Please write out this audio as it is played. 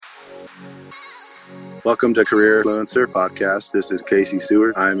Welcome to Career Influencer Podcast. This is Casey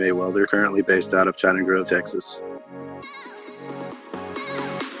Seward. I'm a welder currently based out of China Grove, Texas.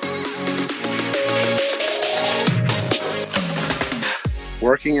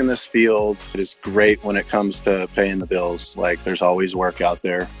 Working in this field is great when it comes to paying the bills. Like, there's always work out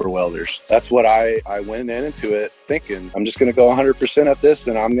there for welders. That's what I went into it thinking. I'm just going to go 100% at this,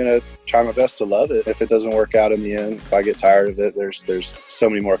 and I'm going to try my best to love it. If it doesn't work out in the end, if I get tired of it, there's so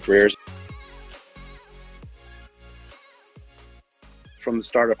many more careers. From the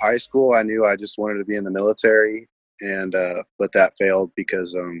start of high school, I knew I just wanted to be in the military, but that failed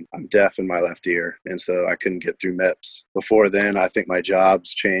because I'm deaf in my left ear, and so I couldn't get through MEPS. Before then, I think my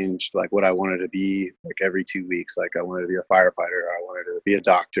jobs changed, like what I wanted to be, like every 2 weeks. Like, I wanted to be a firefighter, I wanted to be a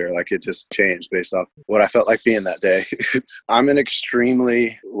doctor. Like, it just changed based off what I felt like being that day. I'm an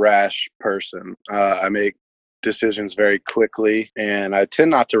extremely rash person. I make decisions very quickly, and I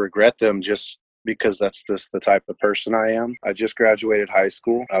tend not to regret them just because that's just the type of person I am. I just graduated high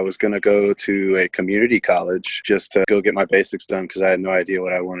school. I was going to go to a community college just to go get my basics done because I had no idea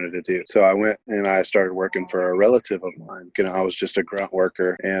what I wanted to do. So I went and I started working for a relative of mine. I was just a grunt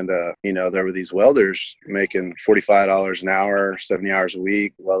worker, and there were these welders making $45 an hour, 70 hours a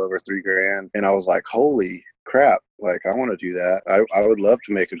week, well over $3,000. And I was like, holy crap, like, I want to do that. I would love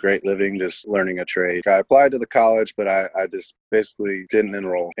to make a great living just learning a trade. I applied to the college, but I just basically didn't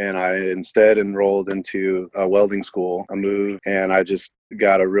enroll. And I instead enrolled into a welding school. I moved and I just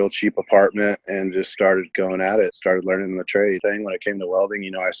got a real cheap apartment and just started going at it, started learning the trade thing. When it came to welding,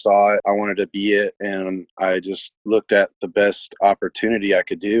 I saw it, I wanted to be it, and I just looked at the best opportunity I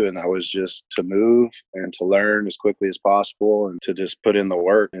could do, and that was just to move and to learn as quickly as possible and to just put in the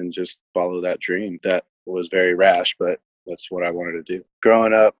work and just follow that dream. That was very rash, but that's what I wanted to do.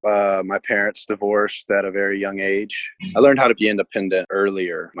 Growing up, my parents divorced at a very young age. I learned how to be independent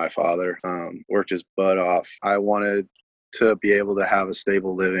earlier. My father worked his butt off. I wanted to be able to have a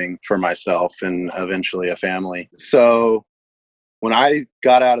stable living for myself and eventually a family. So when I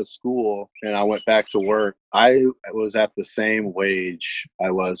got out of school and I went back to work, I was at the same wage I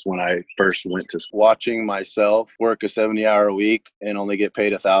was when I first went to school. Watching myself work a 70-hour week and only get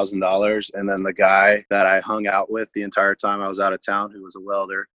paid $1,000. And then the guy that I hung out with the entire time I was out of town, who was a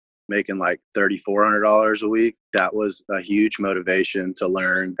welder, making like $3,400 a week. That was a huge motivation to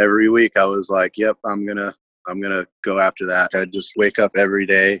learn. Every week I was like, yep, I'm going to go after that. I just wake up every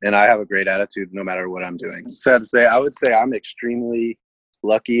day and I have a great attitude no matter what I'm doing. Sad to say, I would say I'm extremely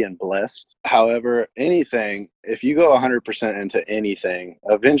lucky and blessed. However, if you go 100% into anything,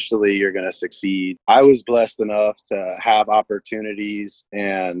 eventually you're going to succeed. I was blessed enough to have opportunities.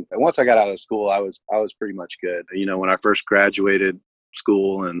 And once I got out of school, I was pretty much good. When I first graduated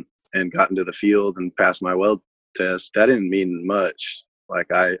school and got into the field and passed my weld test, that didn't mean much. Like,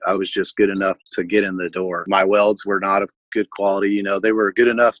 I was just good enough to get in the door. My welds were not of good quality. They were good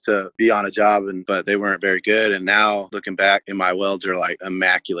enough to be on a job, but they weren't very good. And now looking back, and my welds are like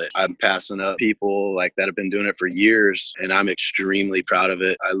immaculate. I'm passing up people like that have been doing it for years, and I'm extremely proud of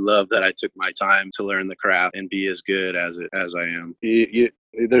it. I love that I took my time to learn the craft and be as good as I am.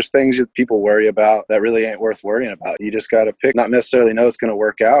 There's things that people worry about that really ain't worth worrying about. You just got to pick, not necessarily know it's going to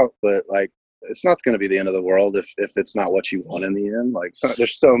work out, but like, it's not going to be the end of the world if it's not what you want in the end. Like,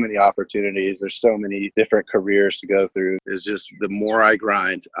 there's so many opportunities. There's so many different careers to go through. It's just the more I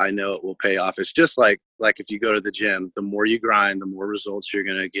grind, I know it will pay off. It's just like if you go to the gym, the more you grind, the more results you're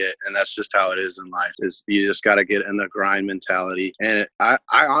going to get. And that's just how it is in life. Is you just got to get in the grind mentality. And I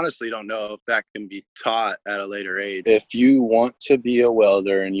honestly don't know if that can be taught at a later age. If you want to be a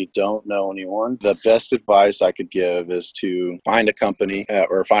welder and you don't know anyone, the best advice I could give is to find a company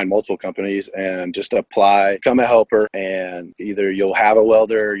or find multiple companies and just apply, become a helper, and either you'll have a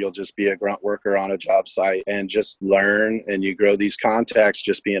welder or you'll just be a grunt worker on a job site and just learn, and you grow these contacts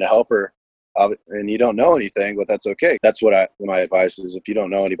just being a helper. And you don't know anything, but that's okay. That's what my advice is. If you don't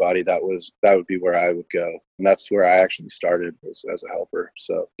know anybody, that would be where I would go. And that's where I actually started, was as a helper.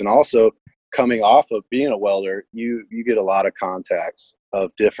 So, and also coming off of being a welder, you get a lot of contacts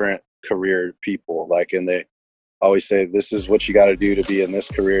of different career people. Like, and they always say, this is what you got to do to be in this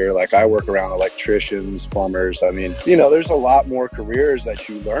career. Like, I work around electricians, plumbers. I mean, there's a lot more careers that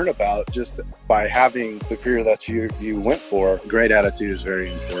you learn about just by having the career that you went for. Great attitude is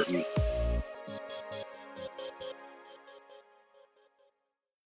very important.